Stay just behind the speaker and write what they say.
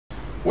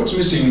What's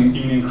missing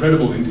in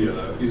incredible India,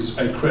 though, is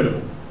a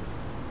credible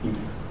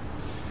India.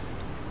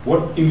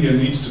 What India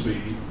needs to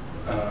be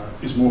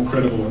is more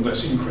credible and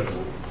less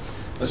incredible.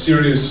 A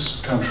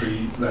serious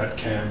country that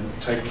can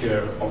take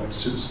care of its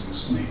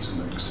citizens' needs and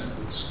living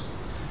standards.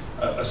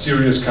 A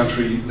serious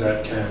country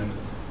that can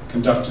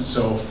conduct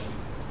itself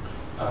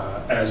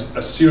as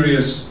a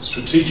serious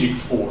strategic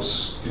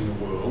force in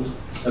the world,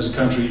 as a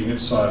country in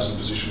its size and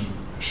position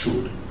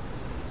should,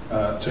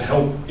 to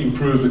help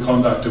improve the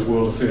conduct of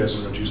world affairs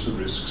and reduce the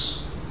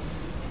risks.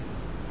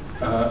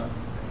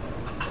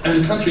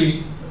 And a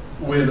country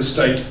where the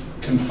state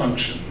can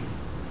function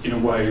in a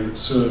way that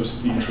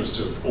serves the interests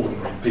of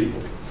ordinary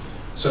people,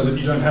 so that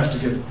you don't have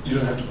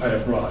to pay a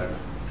bribe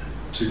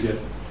to get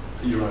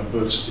your own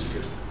birth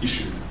certificate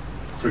issued,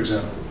 for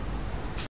example.